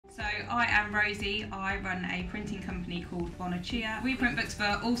I am Rosie. I run a printing company called Bonacia. We print books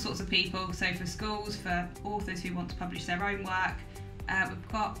for all sorts of people, so for schools, for authors who want to publish their own work. We've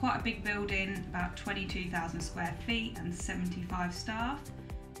got quite a big building, about 22,000 square feet and 75 staff.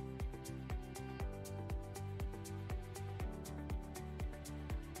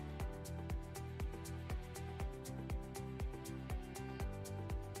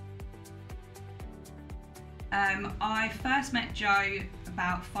 I first met Jo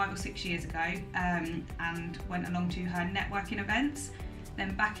about 5 or 6 years ago and went along to her networking events.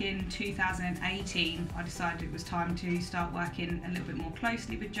 Then back in 2018 I decided it was time to start working a little bit more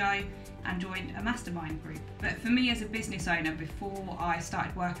closely with Jo and joined a mastermind group. But for me as a business owner, before I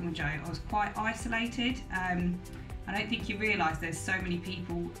started working with Jo, I was quite isolated. I don't think you realise there's so many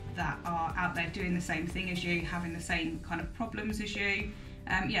people that are out there doing the same thing as you, having the same kind of problems as you.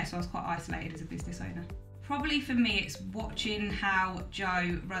 So I was quite isolated as a business owner. Probably for me it's watching how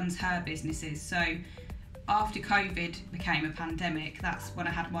Jo runs her businesses. So after COVID became a pandemic, that's when I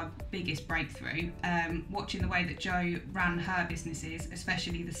had my biggest breakthrough. Watching the way that Jo ran her businesses,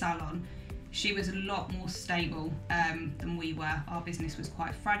 especially the salon, she was a lot more stable than we were. Our business was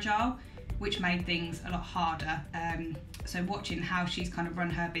quite fragile, which made things a lot harder. So watching how she's kind of run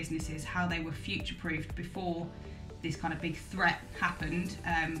her businesses, how they were future-proofed before this kind of big threat happened,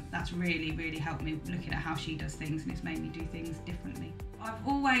 that's really helped me looking at how she does things, and it's made me do things differently.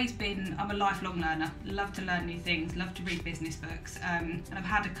 I'm a lifelong learner, love to learn new things, love to read business books, and I've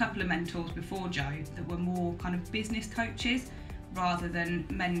had a couple of mentors before Jo that were more kind of business coaches rather than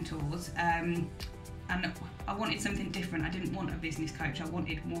mentors, and I wanted something different. I didn't want a business coach, I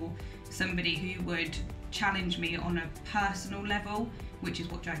wanted more somebody who would challenge me on a personal level, which is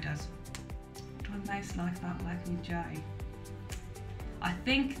what Jo does. What do I most like about working with Jo? I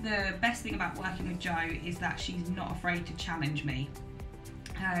think the best thing about working with Jo is that she's not afraid to challenge me.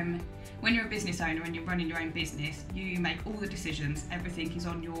 When you're a business owner and you're running your own business, you make all the decisions, everything is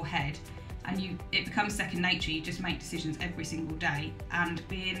on your head, and it becomes second nature. You just make decisions every single day. And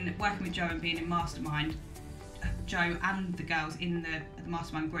working with Jo and being in Mastermind, Jo and the girls in the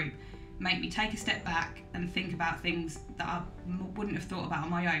Mastermind group make me take a step back and think about things that I wouldn't have thought about on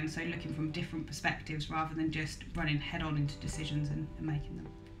my own, so looking from different perspectives rather than just running head on into decisions and making them.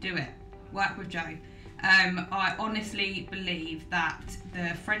 Do it. Work with Jo. I honestly believe that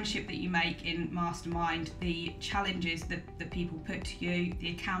the friendship that you make in Mastermind, the challenges that people put to you,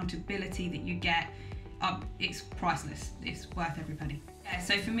 the accountability that you get, it's priceless. It's worth every penny. Yeah,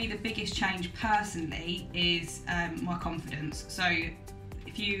 so for me the biggest change personally is my confidence. So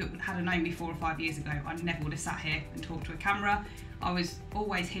if you had known me 4 or 5 years ago, I never would have sat here and talked to a camera. I was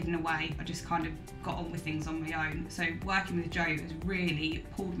always hidden away. I just kind of got on with things on my own. So working with Jo has really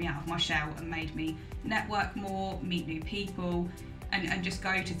pulled me out of my shell and made me network more, meet new people, and just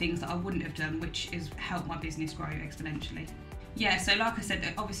go to things that I wouldn't have done, which has helped my business grow exponentially. Yeah, so like I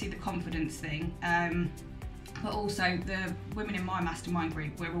said, obviously the confidence thing, but also the women in my mastermind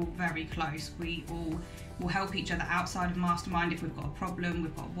group, we're all very close. We all will help each other outside of Mastermind. If we've got a problem,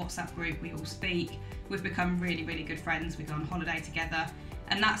 we've got a WhatsApp group, we all speak. We've become really good friends. We go on holiday together,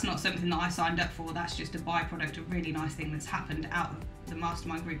 and that's not something that I signed up for. That's just a byproduct, a really nice thing that's happened out of the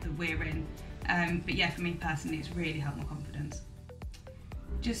Mastermind group that we're in. But yeah, for me personally, it's really helped my confidence.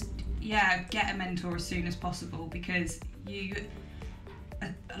 Just, yeah, get a mentor as soon as possible, because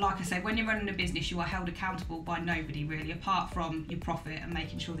like I say, when you're running a business, you are held accountable by nobody really, apart from your profit and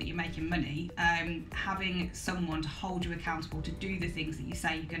making sure that you're making money. Having someone to hold you accountable to do the things that you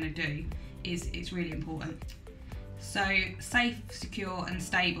say you're going to do it's really important. So safe, secure and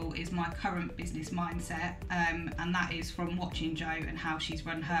stable is my current business mindset, and that is from watching Jo and how she's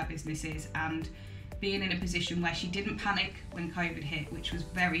run her businesses and being in a position where she didn't panic when COVID hit, which was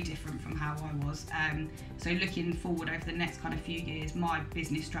very different from how I was. So looking forward over the next kind of few years, my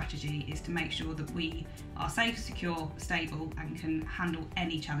business strategy is to make sure that we are safe, secure, stable and can handle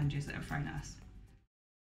any challenges that are thrown at us.